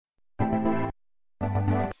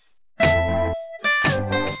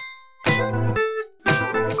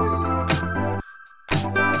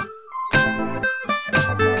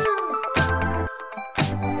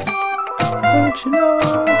Don't you know?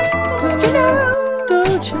 Don't you know?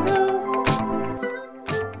 Don't you know?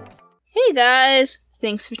 Hey guys,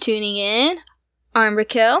 thanks for tuning in. I'm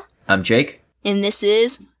Raquel. I'm Jake. And this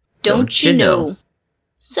is Don't You Know?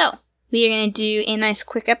 So, we are going to do a nice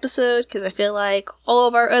quick episode because I feel like all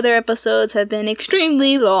of our other episodes have been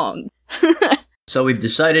extremely long. So we've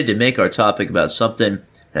decided to make our topic about something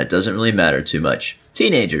that doesn't really matter too much.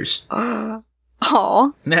 Teenagers. Aw.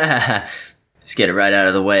 Let's get it right out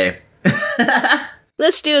of the way.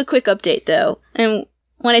 Let's do a quick update though. And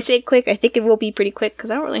when I say quick, I think it will be pretty quick because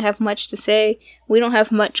I don't really have much to say. We don't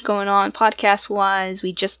have much going on podcast-wise.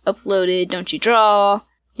 We just uploaded Don't You Draw.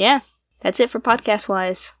 Yeah, that's it for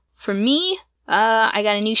podcast-wise. For me, I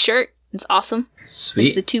got a new shirt. It's awesome. Sweet.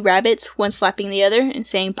 It's the two rabbits, one slapping the other and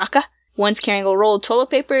saying baka. One's carrying a roll of toilet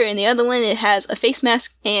paper, and the other one, it has a face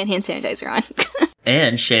mask and hand sanitizer on.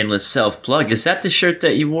 And shameless self-plug. Is that the shirt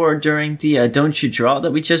that you wore during the Don't You Draw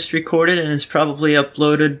that we just recorded and is probably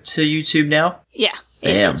uploaded to YouTube now? Yeah,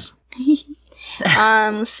 it Damn. is.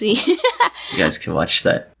 Let's see. You guys can watch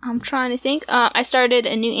that. I'm trying to think. I started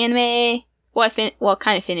a new anime. Well,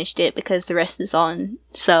 kind of finished it because the rest is all in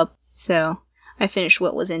sub. So I finished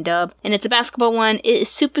what was in dub. And it's a basketball one. It is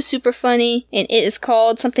super, super funny. And it is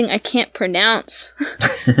called something I can't pronounce.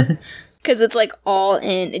 Because it's like all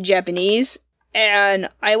in Japanese. And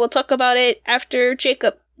I will talk about it after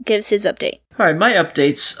Jacob gives his update. Alright, my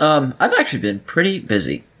updates. I've actually been pretty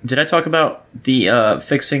busy. Did I talk about the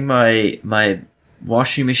fixing my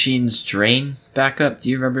washing machine's drain backup? Do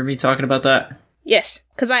you remember me talking about that? Yes,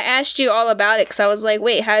 because I asked you all about it, because I was like,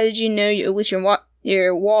 wait, how did you know it was your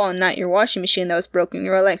wall and not your washing machine that was broken?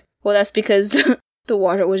 You were like, well, that's because the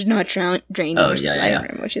water was not drained. Oh, yeah. I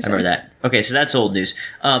remember that. Okay, so that's old news.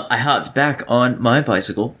 I hopped back on my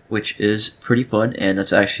bicycle, which is pretty fun, and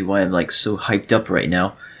that's actually why I'm, like, so hyped up right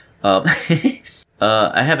now.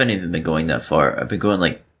 I haven't even been going that far. I've been going,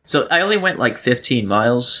 like... So I only went, like, 15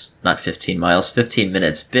 miles. Not 15 miles, 15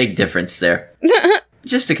 minutes. Big difference there.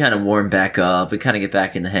 Just to kind of warm back up and kind of get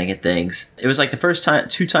back in the hang of things. It was like the first time,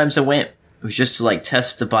 2 times I went, it was just to like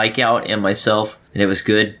test the bike out and myself, and it was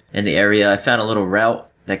good. In the area, I found a little route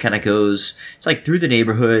that kind of goes, it's like through the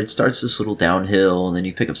neighborhood, starts this little downhill, and then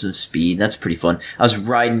you pick up some speed, and that's pretty fun. I was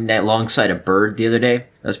riding alongside a bird the other day.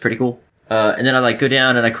 That was pretty cool. And then I like go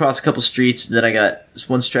down and I cross a couple streets, and then I got this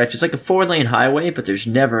one stretch. It's like a 4-lane highway, but there's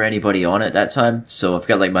never anybody on it that time, so I've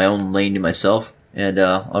got like my own lane to myself. And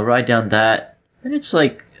I'll ride down that. And it's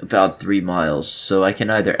like about 3 miles, so I can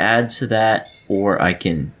either add to that or I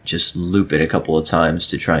can just loop it a couple of times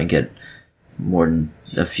to try and get more than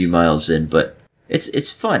a few miles in. But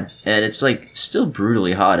it's fun, and it's like still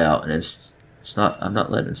brutally hot out, and it's not. I'm not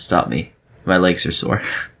letting it stop me. My legs are sore.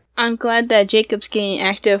 I'm glad that Jacob's getting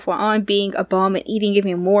active while I'm being a bum and eating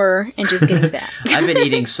even more and just getting fat. I've been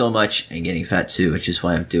eating so much and getting fat too, which is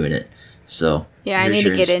why I'm doing it. So yeah, I need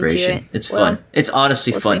to get into it. It's fun. It's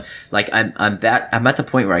honestly fun. See. Like I'm at the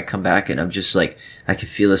point where I come back and I'm just like I can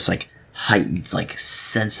feel this like heightened like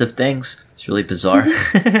sense of things. It's really bizarre,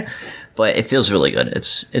 but it feels really good.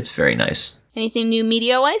 It's very nice. Anything new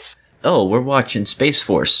media wise? Oh, we're watching Space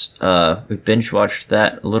Force. We binge watched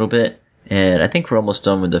that a little bit, and I think we're almost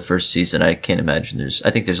done with the first season. I can't imagine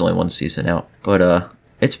I think there's only one season out, but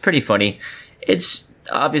it's pretty funny. It's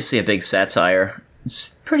obviously a big satire. It's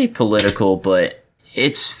pretty political, but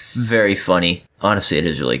it's very funny. Honestly, it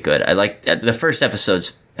is really good. I like the first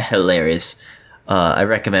episode's hilarious. I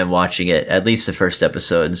recommend watching it, at least the first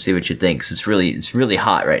episode, and see what you think. 'Cause it's really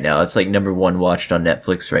hot right now. It's like #1 watched on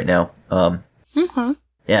Netflix right now.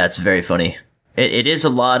 Yeah, it's very funny. It is a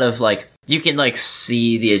lot of like you can like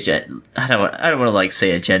see the agenda. I don't want to like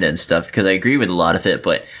say agenda and stuff because I agree with a lot of it,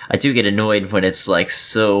 but I do get annoyed when it's like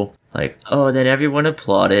so. Like, oh, then everyone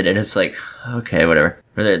applauded, and it's like, okay, whatever.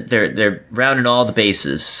 Or they're rounding all the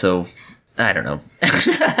bases, so I don't know.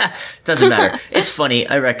 Doesn't matter. It's funny.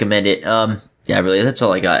 I recommend it. Yeah, really, that's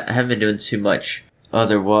all I got. I haven't been doing too much.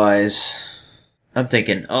 Otherwise, I'm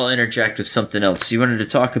thinking I'll interject with something else. You wanted to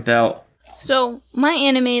talk about? So, my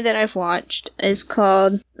anime that I've watched is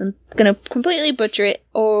called, I'm gonna completely butcher it,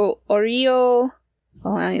 Orio,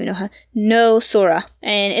 I don't even know how, no Sora.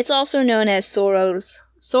 And it's also known as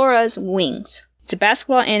Sora's Wings. It's a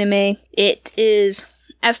basketball anime. It is,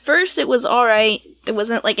 at first it was alright. There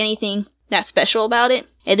wasn't like anything that special about it.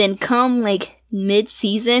 And then come like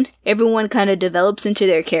mid-season, everyone kind of develops into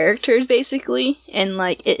their characters basically. And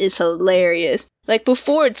like, it is hilarious. Like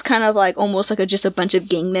before it's kind of like almost like just a bunch of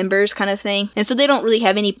gang members kind of thing. And so they don't really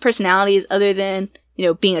have any personalities other than, you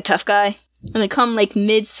know, being a tough guy. And then come like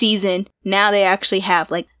mid-season, now they actually have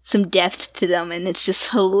like some depth to them, and it's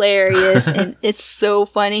just hilarious, and it's so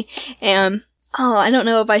funny. And I don't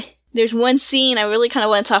know if I there's one scene I really kind of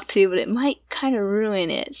want to talk to, but it might kind of ruin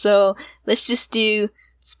it. So let's just do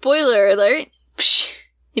spoiler alert.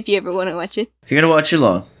 If you ever want to watch it. If you're gonna watch it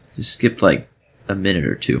long, just skip like a minute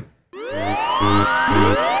or two.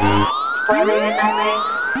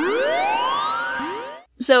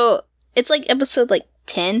 So it's like episode like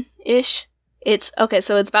 10-ish. It's okay,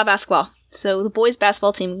 so it's about basketball. So the boys'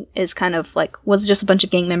 basketball team is kind of like was just a bunch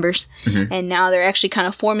of gang members, and now they're actually kind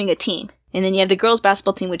of forming a team. And then you have the girls'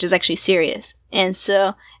 basketball team, which is actually serious. And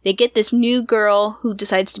so they get this new girl who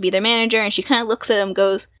decides to be their manager, and she kind of looks at them and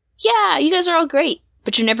goes, "Yeah, you guys are all great,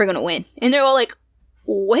 but you're never gonna win." And they're all like,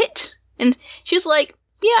 "What?" And she's like,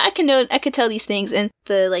 "Yeah, I could tell these things." And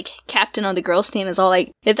the like captain on the girls' team is all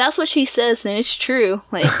like, "If that's what she says, then it's true.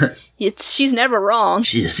 Like, she's never wrong."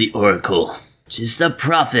 She's the oracle. She's the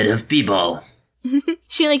prophet of b-ball.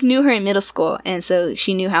 She like knew her in middle school, and so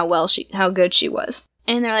she knew how good she was.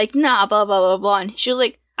 And they're like, "Nah, blah blah blah blah." And she was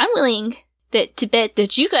like, "I'm willing to bet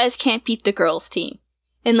that you guys can't beat the girls' team."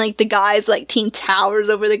 And like the guys like team towers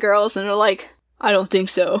over the girls, and they're like, "I don't think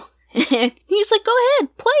so." And he's like, "Go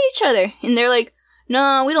ahead, play each other." And they're like,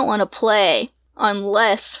 "No, we don't want to play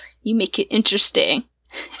unless you make it interesting."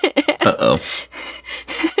 Uh-oh.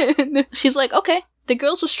 She's like, "Okay, the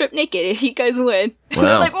girls will strip naked if you guys win."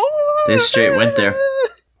 Wow. Like, "Oh!" They straight went there.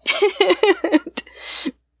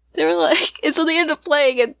 They were like, and so they ended up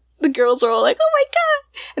playing, and the girls are all like, "Oh my god!"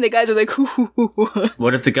 And the guys are like,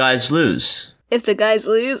 What if the guys lose? If the guys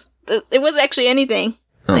lose, it wasn't actually anything.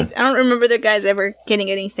 Oh. Like, I don't remember the guys ever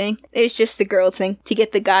getting anything. It was just the girls thing to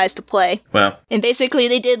get the guys to play. Wow. And basically,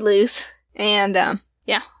 they did lose. And,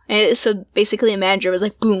 yeah. And so basically, a manager was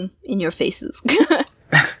like, "Boom, in your faces."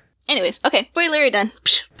 Anyways, okay, spoiler done.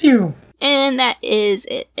 Phew. And that is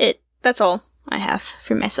it. That's all I have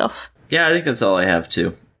for myself. Yeah, I think that's all I have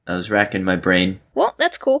too. I was racking my brain. Well,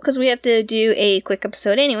 that's cool because we have to do a quick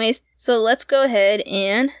episode anyways. So let's go ahead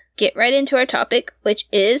and get right into our topic, which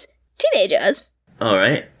is teenagers. All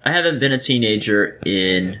right. I haven't been a teenager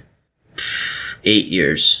in 8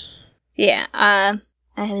 years. Yeah, I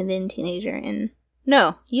haven't been a teenager in...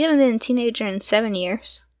 No, you haven't been a teenager in 7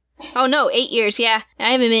 years. Oh no, 8 years, yeah. I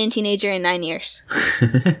haven't been a teenager in 9 years.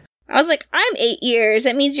 I was like, I'm 8 years.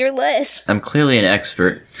 That means you're less. I'm clearly an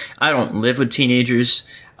expert. I don't live with teenagers.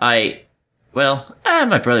 My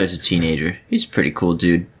brother's a teenager. He's a pretty cool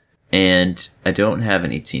dude. And I don't have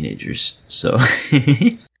any teenagers, so...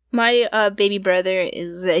 My baby brother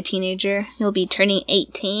is a teenager. He'll be turning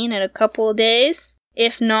 18 in a couple of days.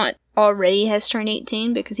 If not already has turned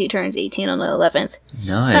 18, because he turns 18 on the 11th. Nice.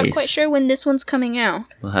 Not quite sure when this one's coming out.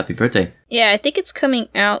 Well, happy birthday. Yeah, I think it's coming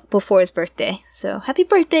out before his birthday. So, happy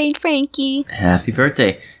birthday, Frankie. Happy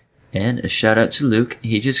birthday. And a shout out to Luke.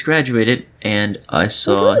 He just graduated, and I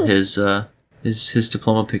saw his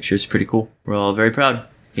diploma picture. It's pretty cool. We're all very proud.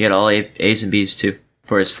 He got all A's and B's, too,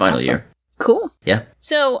 for his final year. Cool. Yeah.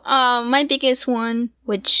 So, my biggest one,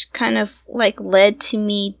 which kind of, led to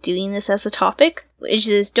me doing this as a topic, which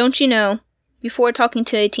is, don't you know, before talking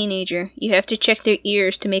to a teenager, you have to check their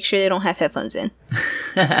ears to make sure they don't have headphones in.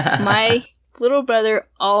 My little brother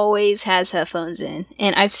always has headphones in,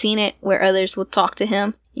 and I've seen it where others will talk to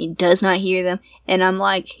him. He does not hear them, and I'm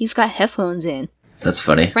like, he's got headphones in. That's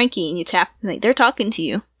funny. Frankie, and you tap, they're talking to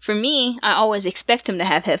you. For me, I always expect him to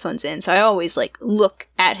have headphones in, so I always, look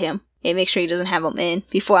at him and make sure he doesn't have them in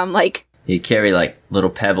before I'm like... You carry, little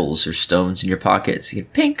pebbles or stones in your pockets. You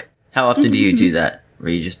get pink. How often do you do that?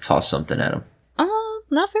 Where you just toss something at him?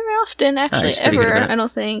 Not very often, actually, ever, I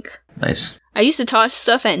don't think. Nice. I used to toss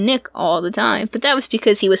stuff at Nick all the time, but that was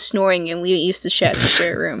because he was snoring and we used to share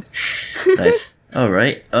a room. Nice. All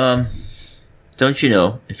right. Don't you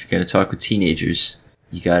know, if you're going to talk with teenagers,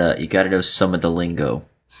 you gotta know some of the lingo.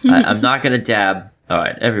 I'm not going to dab. All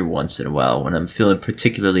right, every once in a while, when I'm feeling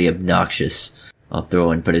particularly obnoxious, I'll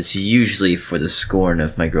throw in, but it's usually for the scorn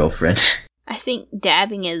of my girlfriend. I think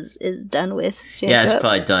dabbing is done with. Jacob. Yeah, it's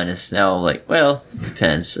probably done. It's now it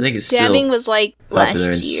depends. I think it's dabbing still was popular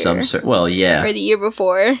last in year. some sort. Well, yeah. Or the year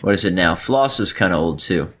before. What is it now? Floss is kind of old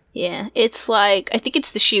too. Yeah, it's I think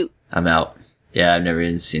it's the shoot. I'm out. Yeah, I've never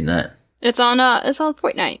even seen that. It's on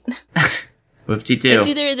Fortnite. Whoop-de-doo. It's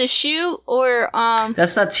either the shoot or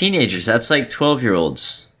That's not teenagers. That's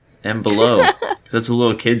 12-year-olds and below. 'Cause that's a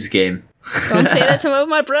little kid's game. Don't say that to one of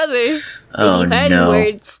my brothers. Oh no.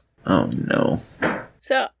 Words. Oh no.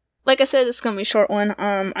 So, like I said, this is gonna be a short one.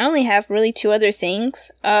 I only have really 2 other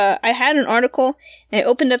things. I had an article, and I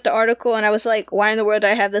opened up the article, and I was like, why in the world do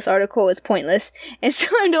I have this article? It's pointless. And so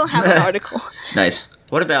I don't have an article. Nice.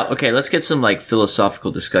 What about, okay, let's get some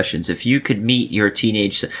philosophical discussions. If you could meet your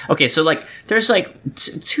teenage, okay, so there's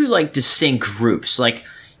 2 distinct groups,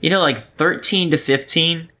 13 to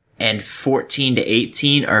 15 and 14 to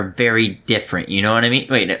 18 are very different. You know what I mean?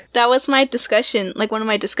 Wait, that was my discussion. Like, one of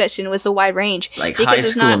my discussion was the wide range. Like, high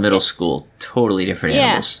school and middle school, totally different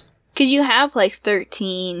animals. Because you have, like,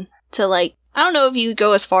 13 to, like, I don't know if you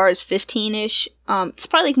go as far as 15-ish. It's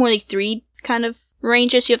probably, like, more like 3 kind of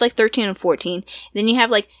ranges. You have, like, 13 and 14. Then you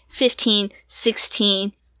have, like, 15,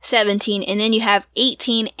 16, 17, and then you have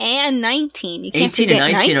 18 and 19. You can't 18 and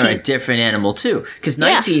 19 are a different animal, too. Because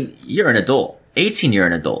 19, you're an adult. 18, you're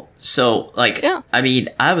an adult. So, like, I mean,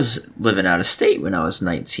 I was living out of state when I was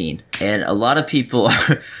 19. And a lot of people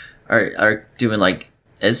are doing, like,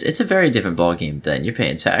 it's a very different ballgame then. You're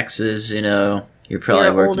paying taxes, you know.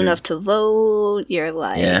 You're old enough to vote. You're,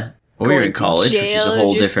 like... Yeah. Or you're in college, which is a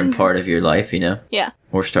whole different part of your life, you know. Yeah.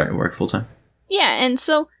 Or starting to work full-time. Yeah, and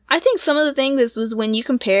so I think some of the things was when you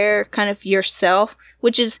compare kind of yourself,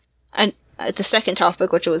 which is the second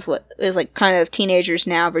topic, which was what is like kind of teenagers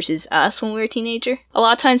now versus us when we were a teenager. A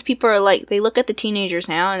lot of times people are like, they look at the teenagers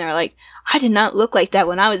now and they're like, I did not look like that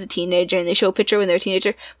when I was a teenager, and they show a picture when they're a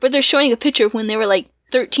teenager, but they're showing a picture of when they were like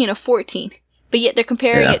 13 or 14. But yet they're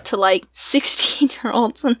comparing it to like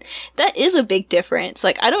 16-year-olds, and that is a big difference.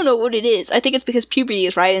 Like, I don't know what it is. I think it's because puberty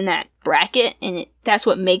is right in that bracket, and that's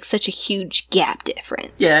what makes such a huge gap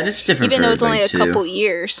difference. Yeah, and it's different even for though it's only a too. Couple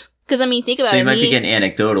years. Because, I mean, think about it. So you might be getting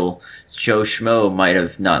anecdotal. Joe Schmo might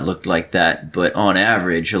have not looked like that, but on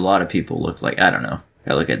average, a lot of people look like, I don't know.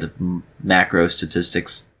 I look at the macro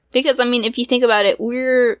statistics. Because, I mean, if you think about it,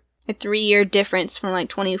 we're a 3-year difference from like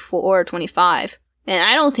 24 or 25. And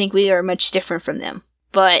I don't think we are much different from them.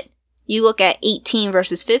 But you look at 18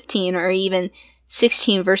 versus 15, or even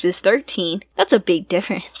 16 versus 13, that's a big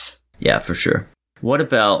difference. Yeah, for sure. What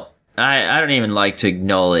about... I don't even like to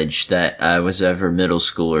acknowledge that I was ever middle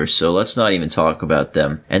schooler, so let's not even talk about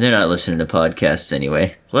them. And they're not listening to podcasts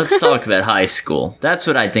anyway. Let's talk about high school. That's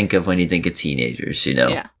what I think of when you think of teenagers, you know?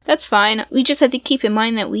 Yeah, that's fine. We just have to keep in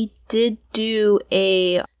mind that we did do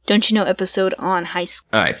a Don't You Know episode on high school.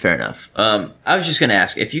 Alright, fair enough. I was just gonna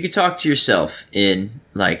ask, if you could talk to yourself in,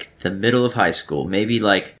 like, the middle of high school, maybe,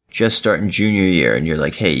 like, just starting junior year, and you're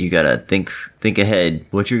like, hey, you gotta think ahead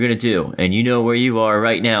what you're gonna do, and you know where you are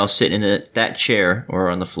right now, sitting in that chair, or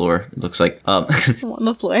on the floor, it looks like. On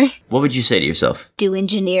the floor. What would you say to yourself? Do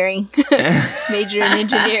engineering. Major in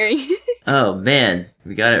engineering. Oh, man.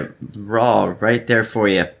 We got it raw right there for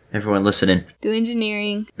you. Everyone listening. Do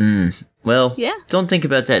engineering. Well, yeah. Don't think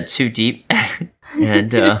about that too deep.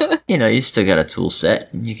 And, you know, you still got a tool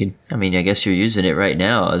set. And you can, I mean, I guess you're using it right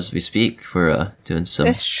now as we speak for doing some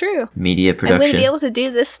That's true. Media production. I wouldn't be able to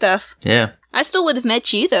do this stuff. Yeah. I still would have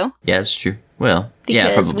met you, though. Yeah, that's true. Well, because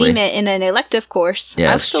yeah, probably. we met in an elective course.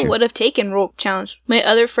 Yeah, I still would have taken Rope Challenge. My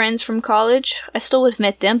other friends from college, I still would have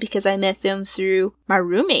met them because I met them through my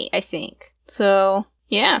roommate, I think. So,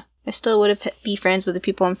 yeah. I still would have be friends with the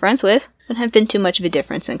people I'm friends with. Wouldn't have been too much of a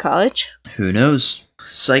difference in college. Who knows?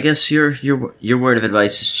 So I guess your word of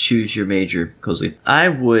advice is choose your major, Cosley. I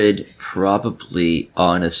would probably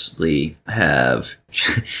honestly have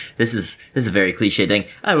this is a very cliche thing.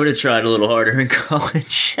 I would have tried a little harder in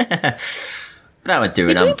college. But I went through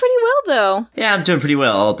it. You're doing pretty well, though. Yeah, I'm doing pretty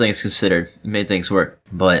well, all things considered. Made things work.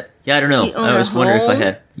 But yeah, I don't know. I always wonder if I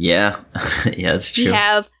had. Yeah, yeah, that's true. You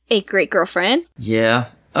have a great girlfriend. Yeah.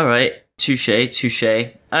 All right. Touche.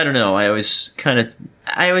 I don't know. I always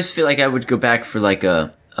feel like I would go back for like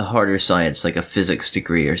a harder science, like a physics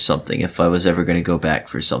degree or something, if I was ever going to go back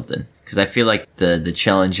for something. Because I feel like the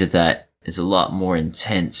challenge of that is a lot more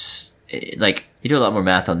intense. Like, you do a lot more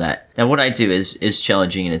math on that. And what I do is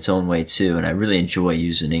challenging in its own way too, and I really enjoy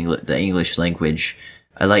using the English language.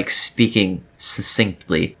 I like speaking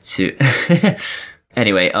succinctly to...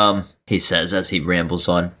 Anyway, he says as he rambles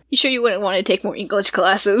on. You sure you wouldn't want to take more English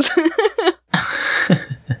classes?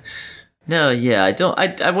 No, yeah,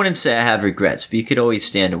 I wouldn't say I have regrets, but you could always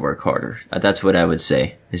stand to work harder. That's what I would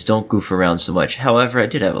say, is don't goof around so much. However, I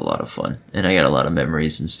did have a lot of fun, and I got a lot of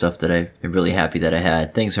memories and stuff that I'm really happy that I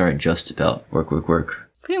had. Things aren't just about work.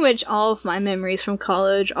 Pretty much all of my memories from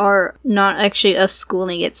college are not actually us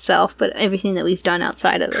schooling itself, but everything that we've done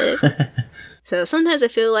outside of it. So sometimes I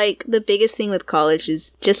feel like the biggest thing with college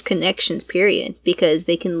is just connections, period, because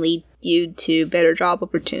they can lead you to better job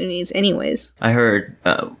opportunities anyways. I heard,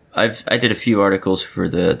 I did a few articles for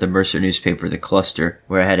the Mercer newspaper, The Cluster,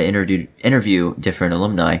 where I had to interview different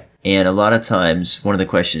alumni. And a lot of times, one of the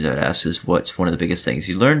questions I would ask is, what's one of the biggest things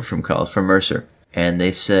you learned from college, from Mercer? And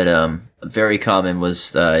they said, very common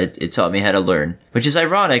was, it taught me how to learn, which is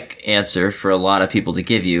ironic answer for a lot of people to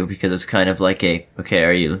give you, because it's kind of like okay,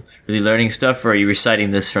 are you really learning stuff, or are you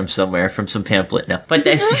reciting this from somewhere, from some pamphlet? No, but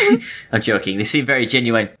I'm joking. They seem very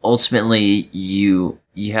genuine. Ultimately, you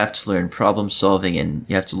you have to learn problem solving and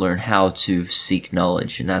you have to learn how to seek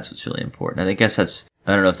knowledge, and that's what's really important. I guess I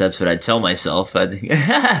don't know if that's what I'd tell myself. I think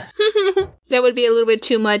that would be a little bit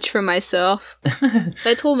too much for myself. If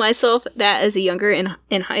I told myself that as a younger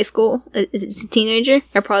in high school, as a teenager,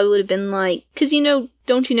 I probably would have been like, because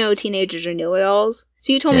don't you know teenagers are know-it-alls?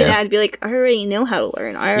 So you told me that, I'd be like, I already know how to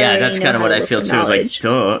learn. Yeah, that's kind of what I feel too. It's like,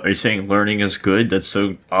 duh, are you saying learning is good? That's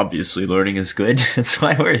so obviously learning is good. That's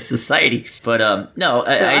why we're a society. But no,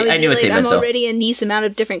 so I knew what they meant, though. I'm already in these amount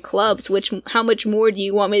of different clubs, how much more do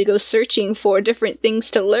you want me to go searching for different things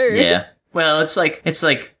to learn? Yeah. Well, it's like,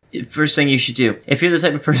 first thing you should do, if you're the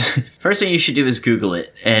type of person, first thing you should do is Google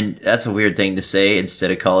it. And that's a weird thing to say instead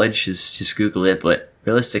of college, is just Google it. But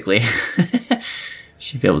realistically,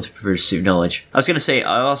 should be able to pursue knowledge. I was going to say,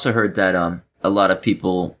 I also heard that a lot of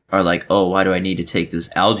people are like, oh, why do I need to take this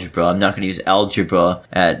algebra? I'm not going to use algebra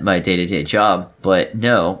at my day-to-day job. But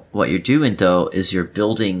no, what you're doing, though, is you're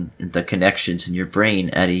building the connections in your brain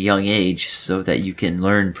at a young age so that you can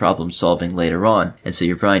learn problem solving later on. And so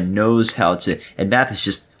your brain knows how to, and math is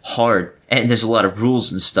just hard, and there's a lot of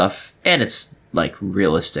rules and stuff, and it's like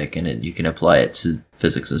realistic, and you can apply it to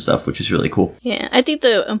physics and stuff, which is really cool. Yeah, I think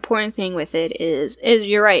the important thing with it is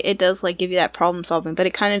you're right, it does like give you that problem solving, but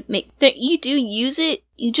it kind of you do use it,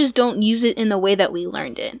 you just don't use it in the way that we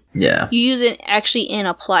learned it. Yeah. You use it actually in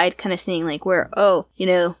applied kind of thing, like where,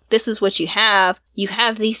 this is what you have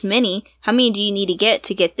these many, how many do you need to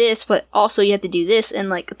get this, but also you have to do this, and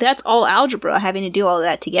like that's all algebra, having to do all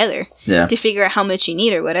that together. Yeah. To figure out how much you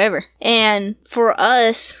need or whatever. And for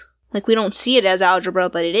us, like, we don't see it as algebra,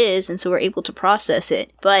 but it is, and so we're able to process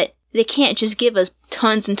it. But they can't just give us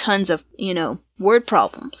tons and tons of, word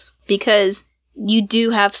problems. Because you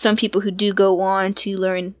do have some people who do go on to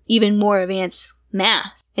learn even more advanced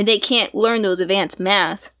math. And they can't learn those advanced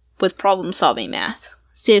math with problem-solving math.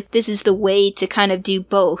 So this is the way to kind of do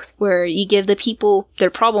both, where you give the people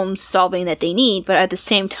their problem solving that they need, but at the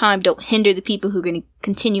same time don't hinder the people who are going to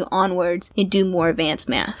continue onwards and do more advanced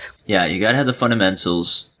math. Yeah, you gotta have the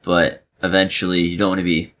fundamentals, but eventually you don't want to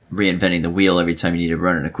be reinventing the wheel every time you need to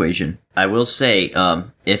run an equation. I will say,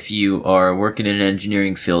 if you are working in an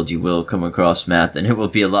engineering field, you will come across math, and it will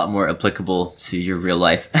be a lot more applicable to your real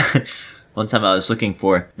life. One time I was looking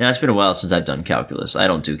for, now it's been a while since I've done calculus. I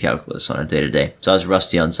don't do calculus on a day-to-day. So I was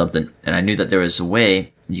rusty on something, and I knew that there was a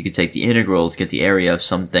way you could take the integral to get the area of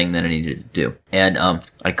something that I needed to do. And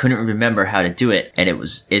I couldn't remember how to do it. And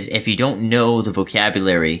if you don't know the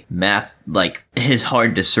vocabulary, math, is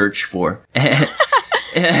hard to search for.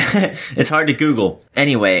 It's hard to Google.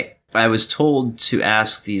 Anyway, I was told to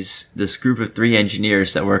ask this group of 3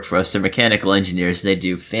 engineers that work for us. They're mechanical engineers. They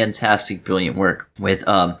do fantastic, brilliant work with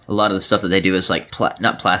a lot of the stuff that they do is like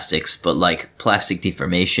not plastics, but like plastic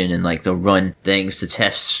deformation, and like they'll run things to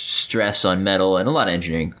test stress on metal, and a lot of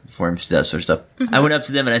engineering firms do that sort of stuff. Mm-hmm. I went up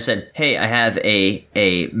to them and I said, "Hey, I have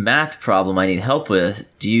a math problem I need help with.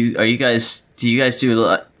 Do you guys do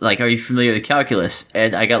are you familiar with calculus?"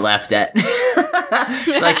 And I got laughed at.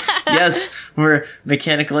 It's like, yes, we're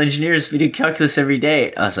mechanical engineers. We do calculus every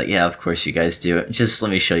day. I was like, yeah, of course you guys do it. Just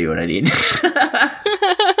let me show you what I need.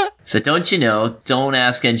 So don't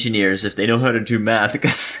ask engineers if they know how to do math,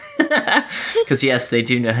 because yes, they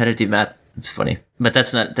do know how to do math. It's funny. But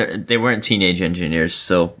that's not, they weren't teenage engineers,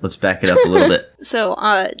 so let's back it up a little bit. So,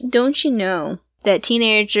 don't you know that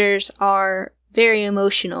teenagers are very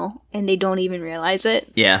emotional and they don't even realize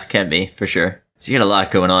it? Yeah, can be, for sure. So you got a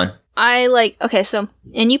lot going on.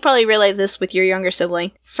 And you probably realize this with your younger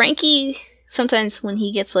sibling. Frankie, sometimes when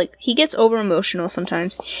he gets over emotional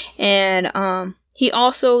sometimes. And, he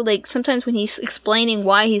also, sometimes when he's explaining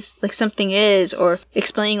why he's, something is, or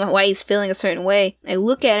explaining why he's feeling a certain way, I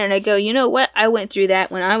look at it and I go, you know what? I went through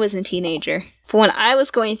that when I was a teenager. But when I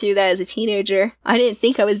was going through that as a teenager, I didn't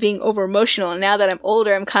think I was being over emotional. And now that I'm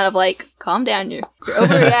older, I'm kind of like, calm down, you're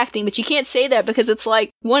overreacting. But you can't say that because it's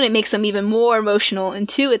like, 1, it makes them even more emotional. And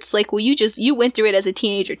 2, it's like, well, you went through it as a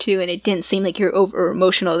teenager too, and it didn't seem like you're over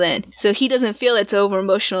emotional then. So he doesn't feel it's over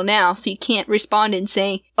emotional now. So you can't respond in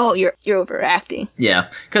saying, oh, you're overacting.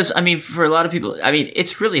 Yeah. Because, for a lot of people,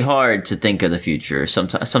 it's really hard to think of the future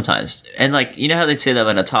sometimes. And you know how they say that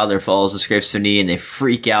when a toddler falls and scrapes their knee and they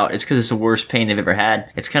freak out, it's because it's the worst pain they've ever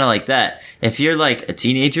had. It's kind of like that. If you're a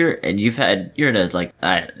teenager and you're in a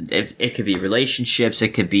it could be relationships, it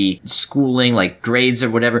could be schooling, grades or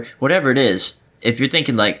whatever it is. If you're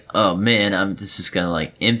thinking oh man, this is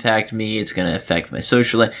gonna impact me, it's gonna affect my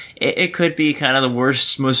social life, it could be kind of the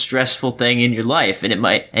worst, most stressful thing in your life, and it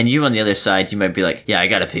might. And you on the other side, you might be like, yeah, I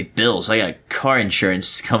gotta pay bills, I got car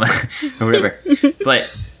insurance coming or whatever.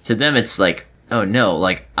 But to them, it's like, oh no,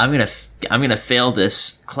 like I'm gonna fail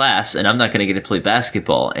this class and I'm not gonna get to play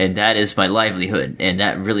basketball, and that is my livelihood, and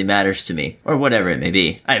that really matters to me, or whatever it may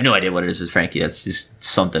be. I have no idea what it is with Frankie. That's just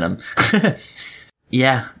something I'm.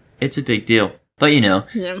 Yeah, it's a big deal. But yeah,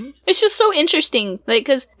 it's just so interesting, like,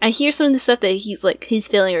 because I hear some of the stuff that he's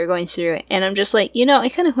feeling or going through it, and I'm just like, I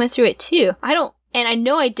kind of went through it too. And I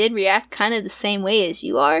know I did react kind of the same way as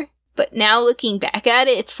you are, but now looking back at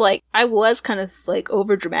it, it's like I was kind of like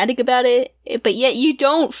over dramatic about it, but yet you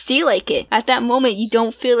don't feel like it at that moment. You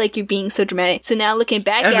don't feel like you're being so dramatic. So now looking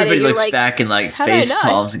back at it, everybody looks back and like face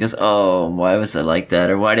palms and goes, "Oh, why was I like that?"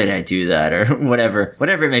 or "Why did I do that?" or whatever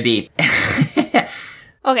it may be.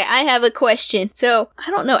 Okay, I have a question. So,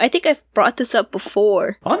 I don't know. I think I've brought this up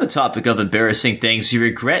before. On the topic of embarrassing things you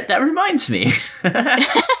regret, that reminds me.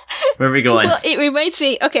 Where are we going? Well, it reminds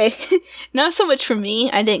me, okay, not so much for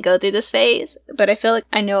me. I didn't go through this phase, but I feel like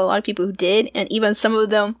I know a lot of people who did, and even some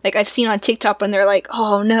of them, like I've seen on TikTok when they're like,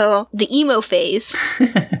 oh no, the emo phase.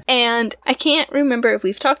 And I can't remember if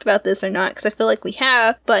we've talked about this or not, because I feel like we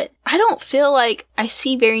have, but I don't feel like I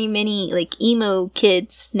see very many, like, emo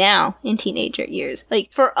kids now in teenager years.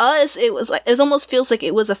 Like, for us, it almost feels like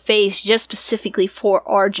it was a phase just specifically for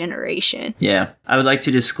our generation. Yeah. I would like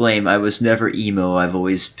to disclaim, I was never emo. I've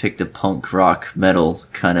always picked a punk rock metal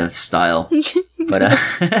kind of style. But,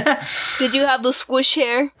 Did you have the swoosh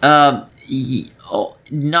hair?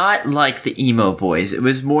 Not like the emo boys. It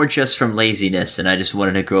was more just from laziness, and I just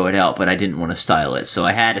wanted to grow it out, but I didn't want to style it, so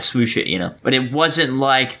I had to swoosh it, But it wasn't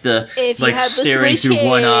like staring through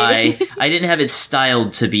one eye. I didn't have it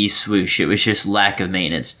styled to be swoosh. It was just lack of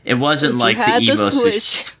maintenance. It wasn't like the emo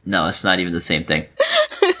swoosh. No, it's not even the same thing.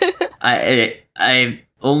 I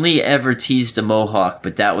only ever teased a mohawk,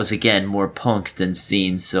 but that was, again, more punk than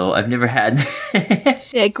scene, so I've never had...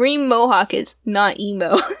 Yeah, green mohawk is not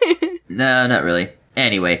emo. No, not really.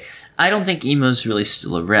 Anyway, I don't think emo's really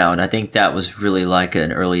still around. I think that was really like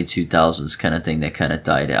an early 2000s kind of thing that kind of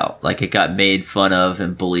died out. Like, it got made fun of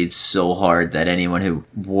and bullied so hard that anyone who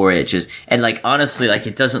wore it just... And, like, honestly, like,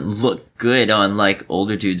 it doesn't look good on, like,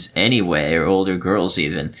 older dudes anyway, or older girls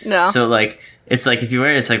even. No. So, like, it's like, if you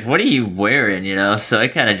wear it, it's like, what are you wearing, So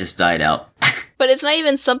it kind of just died out. But it's not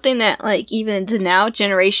even something that, like, even the now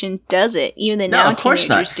generation does it. Even the now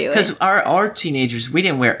teenagers do it. Because our teenagers, we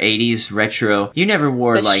didn't wear 80s retro. You never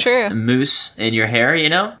wore, mousse in your hair,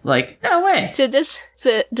 Like, no way. So does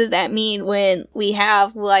that mean when we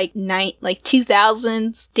have,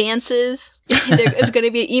 2000s dances, it's going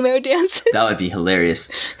to be emo dances? That would be hilarious.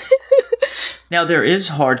 Now, there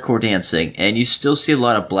is hardcore dancing, and you still see a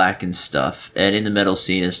lot of black and stuff, and in the metal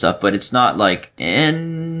scene and stuff, but it's not like,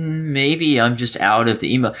 and maybe I'm just out of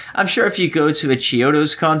the emo. I'm sure if you go to a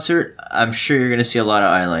Chiodos concert, I'm sure you're going to see a lot of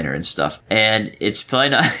eyeliner and stuff. And it's probably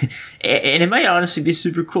not, and it might honestly be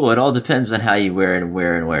super cool. It all depends on how you wear it and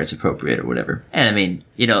where it's appropriate or whatever. And I mean,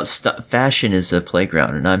 fashion is a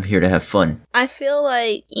playground, and I'm here to have fun. I feel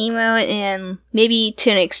like emo and maybe to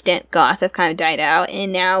an extent goth have kind of died out,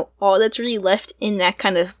 and now all that's really left in that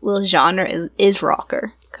kind of little genre is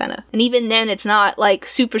rocker, kind of. And even then, it's not like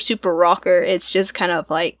super, super rocker. It's just kind of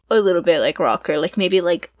like a little bit like rocker, like maybe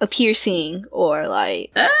like a piercing or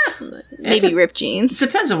maybe ripped jeans. It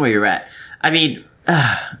depends on where you're at. I mean...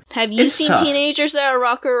 Have you seen tough. Teenagers that are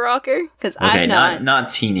rocker? Because I've not. Not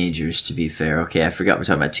teenagers, to be fair. Okay, I forgot we're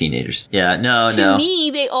talking about teenagers. Yeah, no. To me,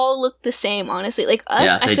 they all look the same, honestly. Like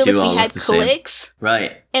us, I feel like we had cliques.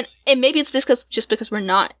 Right. And maybe it's just because we're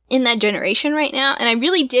not in that generation right now. And I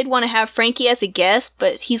really did want to have Frankie as a guest,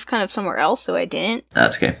 but he's kind of somewhere else, so I didn't.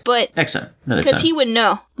 That's okay. But next time. Because he would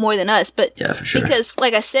know more than us. But yeah, for sure. Because,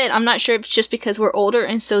 like I said, I'm not sure if it's just because we're older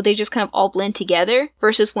and so they just kind of all blend together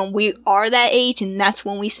versus when we are that age and that's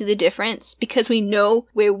when we see the difference. Because we know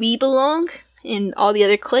where we belong in all the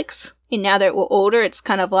other cliques. And now that we're older, it's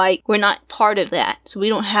kind of like we're not part of that, so we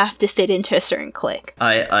don't have to fit into a certain clique.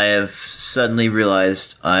 I have suddenly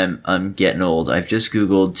realized I'm getting old. I've just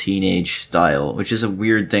Googled teenage style, which is a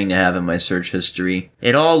weird thing to have in my search history.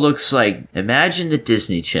 It all looks like, imagine the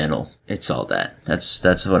Disney Channel. It's all that.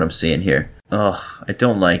 That's what I'm seeing here. Ugh, I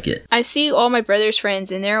don't like it. I see all my brother's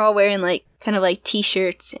friends, and they're all wearing kind of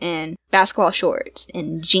t-shirts and basketball shorts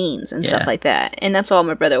and jeans and stuff like that. And that's all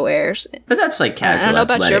my brother wears. But that's casual I don't know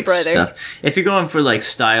about your brother. Stuff. If you're going for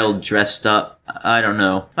styled, dressed up, I don't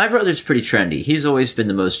know. My brother's pretty trendy. He's always been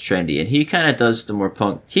the most trendy, and he kind of does the more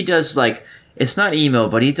punk. He does It's not emo,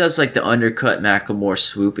 but he does like the undercut Macklemore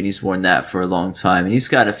swoop, and he's worn that for a long time. And he's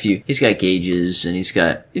got gauges, and he's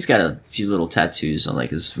got a few little tattoos on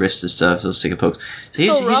like his wrist and stuff. So let's take a poke. So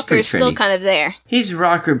he's Rocker's still kind of there. He's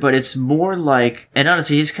rocker, but it's more like, and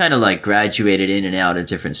honestly, he's kind of like graduated in and out of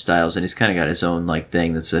different styles, and he's kind of got his own like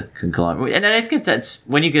thing that's a conglomerate. And I think that's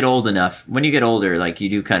when you get older, like you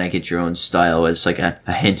do kind of get your own style. It's like a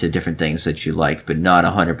hint of different things that you like, but not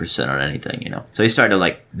 100% on anything, you know. So he started to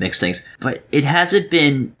like mix things, but it hasn't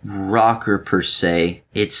been rocker per se.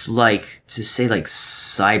 It's like, to say like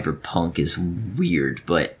cyberpunk is weird,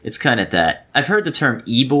 but it's kind of that. I've heard the term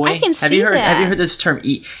e-boy. I can see that. Have you heard this term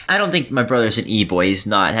I don't think my brother's an e-boy. He's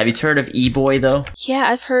not. Have you heard of e-boy though? Yeah,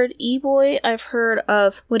 I've heard e-boy. I've heard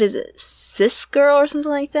of, what is it, cis girl or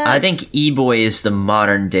something like that? I think e-boy is the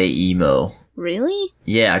modern day emo. Really?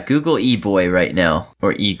 Yeah, Google e-boy right now,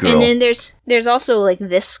 or e-girl. And then there's also like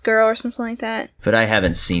this girl or something like that. But I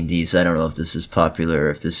haven't seen these. I don't know if this is popular or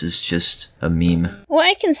if this is just a meme. Well,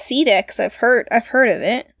 I can see that because I've heard of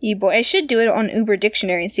it. E-boy. I should do it on Uber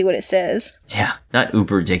Dictionary and see what it says. Yeah, not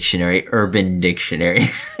Uber Dictionary, Urban Dictionary.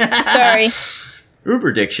 Sorry.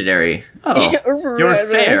 Uber Dictionary. Oh, your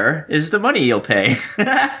fare is the money you'll pay.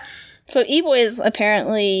 So e-boy is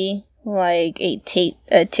apparently like a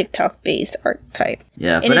TikTok based archetype.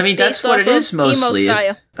 Yeah, but I mean that's what it is mostly.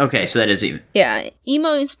 Okay, so that is emo. Yeah,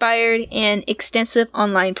 emo inspired and extensive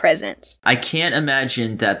online presence. I can't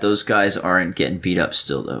imagine that those guys aren't getting beat up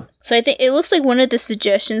still though. So I think it looks like one of the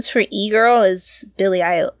suggestions for e-girl is Billie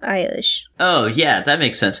Eilish. Oh yeah, that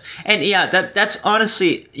makes sense. And yeah, that's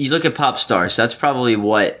honestly, you look at pop stars, that's probably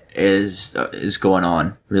what is going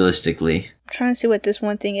on realistically. I'm trying to see what this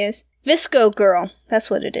one thing is. Visco Girl. That's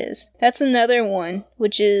what it is. That's another one,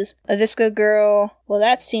 which is a Visco Girl. Well,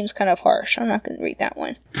 that seems kind of harsh. I'm not going to read that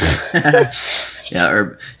one. Yeah,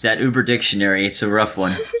 or that Uber Dictionary. It's a rough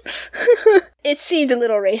one. It seemed a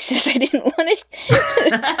little racist. I didn't want it.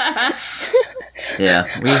 Yeah,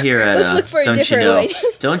 we here at Let's look for a different way.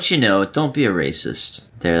 Don't you know? Don't be a racist.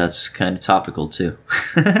 There, that's kind of topical too.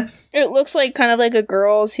 It looks like kind of like a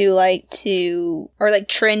girls who are like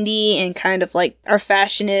trendy and kind of like are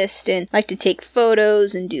fashionist and like to take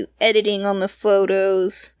photos and do editing on the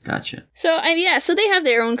photos. Gotcha. So so they have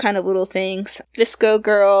their own kind of little things. Visco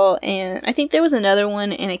Girl, and I think there was another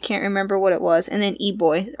one and I can't remember what it was. And then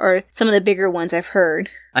E-Boy are some of the bigger ones I've heard.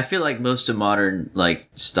 I feel like most of modern like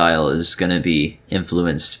style is gonna be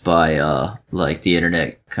influenced by like the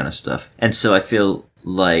internet kind of stuff. And so I feel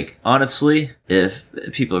like, honestly, if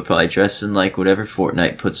people are probably dressed in like whatever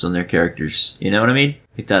Fortnite puts on their characters, you know what I mean?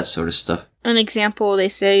 Like that sort of stuff. An example they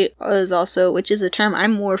say is also, which is a term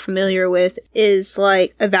I'm more familiar with, is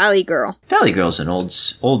like a Valley Girl. Valley Girl's an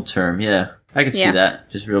old term, yeah. I can see that.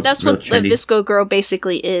 Just real That's real what trendy. the Visco Girl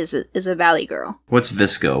basically is a Valley Girl. What's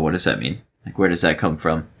Visco? What does that mean? Like, where does that come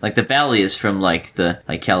from? Like, the valley is from, like, the,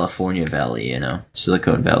 like, California Valley, you know?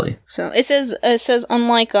 Silicon Valley. So, it says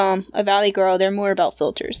unlike, a Valley Girl, they're more about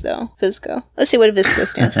filters, though. Visco. Let's see what Visco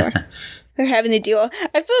stands for. We're having to deal.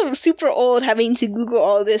 I feel super old having to Google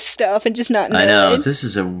all this stuff and just not know. I know. This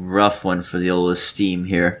is a rough one for the old esteem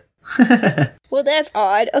here. Well, that's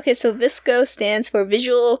odd. Okay, so Visco stands for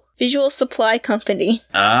Visual Supply Company.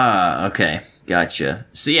 Ah, okay. Gotcha.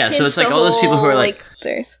 So yeah, so it's like all those people who are like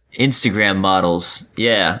Instagram models.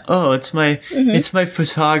 Yeah. Oh, it's my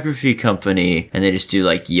photography company, and they just do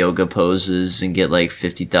like yoga poses and get like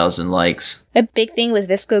 50,000 likes. A big thing with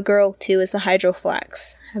Visco Girl too is the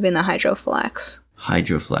Hydroflax. Having the Hydroflax.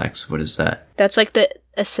 Hydroflax. What is that? That's like the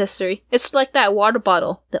accessory. It's like that water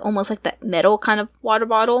bottle, almost like that metal kind of water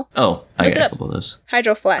bottle. Oh, I got a couple of those.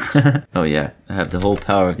 Hydroflax. Oh yeah, I have the whole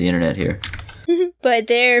power of the internet here. But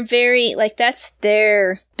they're very, like, that's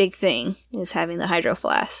their big thing, is having the Hydro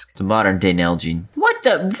Flask. The modern day Nalgene. What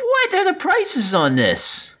are the prices on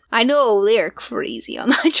this? I know they're crazy on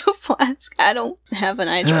the Hydro Flask. I don't have an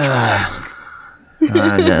Hydro Flask.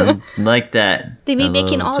 Like that. They be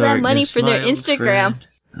making all that money for their Instagram.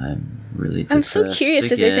 I'm really I'm so curious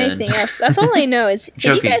if there's anything else. That's all I know. Is if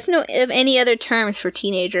you guys know of any other terms for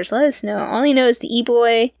teenagers, let us know. All I know is the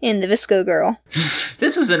E-Boy and the Visco Girl.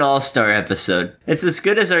 This was an all-star episode. It's as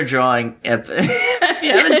good as our drawing. If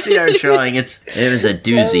you haven't seen our drawing, it was a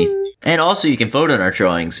doozy. And also, you can vote on our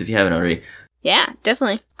drawings if you haven't already. Yeah,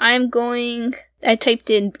 definitely. I typed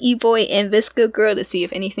in E-Boy and Visco Girl to see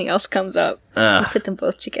if anything else comes up. I put them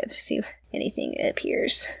both together to see if anything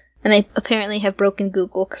appears. And I apparently have broken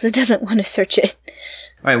Google because it doesn't want to search it.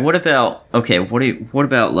 All right, what about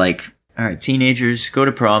like, all right, teenagers go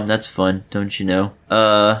to prom, that's fun, don't you know?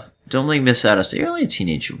 Don't like miss out on You're only a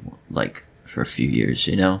teenager, like, for a few years,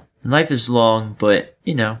 you know? Life is long, but,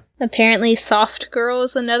 you know. Apparently, soft girl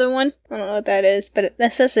is another one. I don't know what that is, but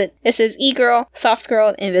that says it. It says e-girl, soft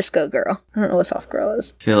girl, and visco girl. I don't know what soft girl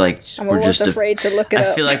is. I feel like I'm almost afraid to look it up.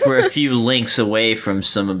 I feel like we're a few links away from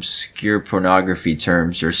some obscure pornography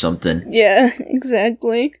terms or something. Yeah,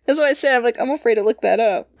 exactly. That's why I said I'm afraid to look that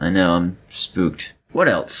up. I know, I'm spooked. What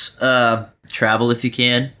else? Travel if you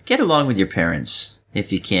can. Get along with your parents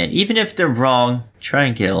if you can. Even if they're wrong, try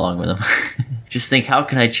and get along with them. Just think, how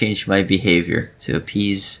can I change my behavior to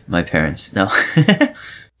appease my parents? No.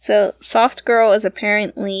 So, soft girl is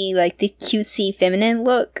apparently like the cutesy feminine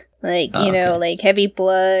look. Like, like heavy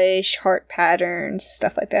blush, heart patterns,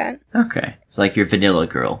 stuff like that. Okay. It's like your vanilla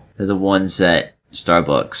girl. They're the ones that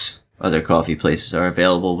Starbucks, other coffee places are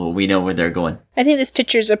available, but we know where they're going. I think this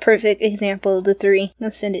picture is a perfect example of the three. I'll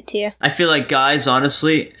send it to you. I feel like teenage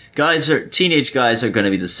guys are going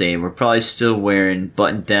to be the same. We're probably still wearing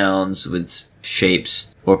button-downs with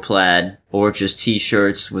shapes, or plaid, or just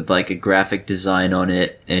t-shirts with like a graphic design on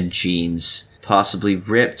it, and jeans. Possibly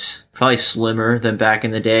ripped, probably slimmer than back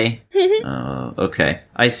in the day. Okay,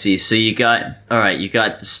 I see. So you got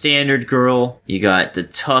the standard girl, you got the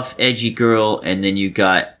tough, edgy girl, and then you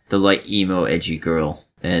got the like emo, edgy girl.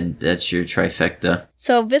 And that's your trifecta.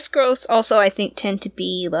 So viscos also, I think, tend to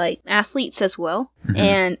be like athletes as well. Mm-hmm.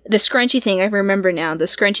 And the scrunchy thing, I remember now, the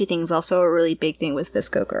scrunchy thing is also a really big thing with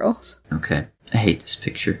visco girls. Okay. I hate this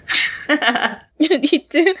picture. You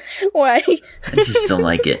do? Why? I just don't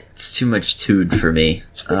like it. It's too much tude for me.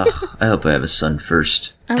 Ugh, I hope I have a son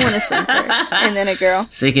first. I want a son first, and then a girl.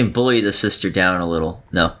 So you can bully the sister down a little.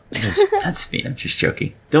 No, that's me. I'm just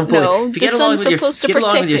joking. Don't bully. No, the son's supposed to protect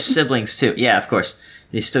along with your siblings too. Yeah, of course.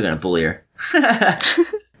 He's still gonna bully her.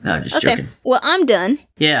 No, I'm just joking. Well, I'm done.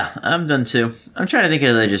 Yeah, I'm done too. I'm trying to think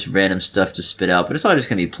of just random stuff to spit out, but it's all just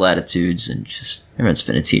gonna be platitudes and just everyone's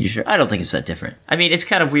been a teenager. I don't think it's that different. I mean, it's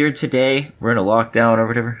kind of weird today. We're in a lockdown or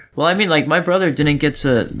whatever. Well, I mean, like my brother didn't get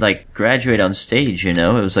to like graduate on stage. It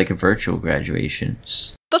was like a virtual graduation.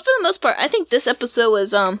 But for the most part, I think this episode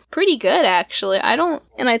was pretty good, actually. I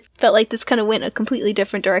felt like this kind of went a completely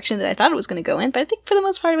different direction than I thought it was going to go in, but I think for the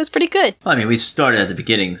most part it was pretty good. Well, I mean, we started at the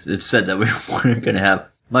beginning. It said that we weren't going to have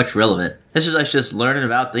much relevant. This is us just learning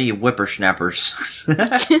about the whippersnappers.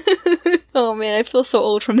 Oh man, I feel so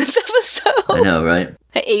old from this episode. I know, right?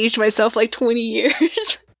 I aged myself like 20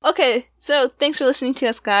 years. Okay, so thanks for listening to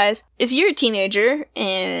us, guys. If you're a teenager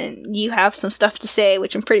and you have some stuff to say,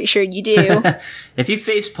 which I'm pretty sure you do. If you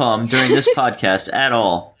facepalm during this podcast at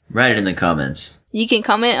all, write it in the comments. You can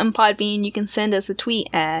comment on Podbean. You can send us a tweet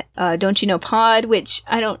at Don't You Know Pod, which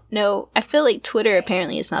I don't know. I feel like Twitter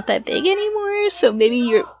apparently is not that big anymore, so maybe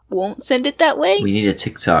you won't send it that way. We need a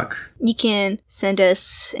TikTok. You can send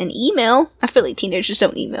us an email. I feel like teenagers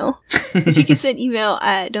don't email. But you can send email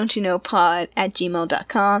at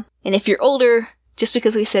don'tyouknowpod@gmail.com. And if you're older, just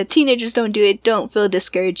because we said teenagers don't do it, don't feel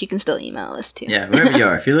discouraged. You can still email us too. Yeah, wherever you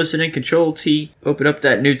are. If you're listening, Control-T, open up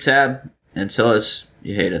that new tab and tell us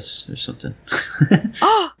you hate us or something.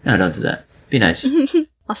 No, don't do that. Be nice.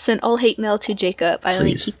 I'll send all hate mail to Jacob. I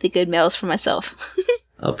only keep the good mails for myself.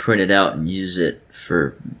 I'll print it out and use it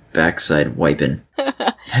for backside wiping.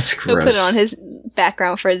 That's gross. He'll put it on his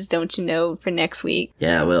background for his Don't You Know for next week.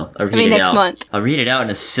 Yeah, I will. Next month. I'll read it out in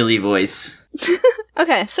a silly voice.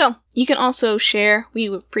 Okay, so you can also share. We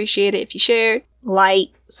would appreciate it if you shared. Like,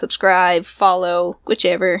 subscribe, follow,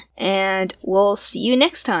 whichever. And we'll see you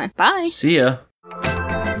next time. Bye. See ya.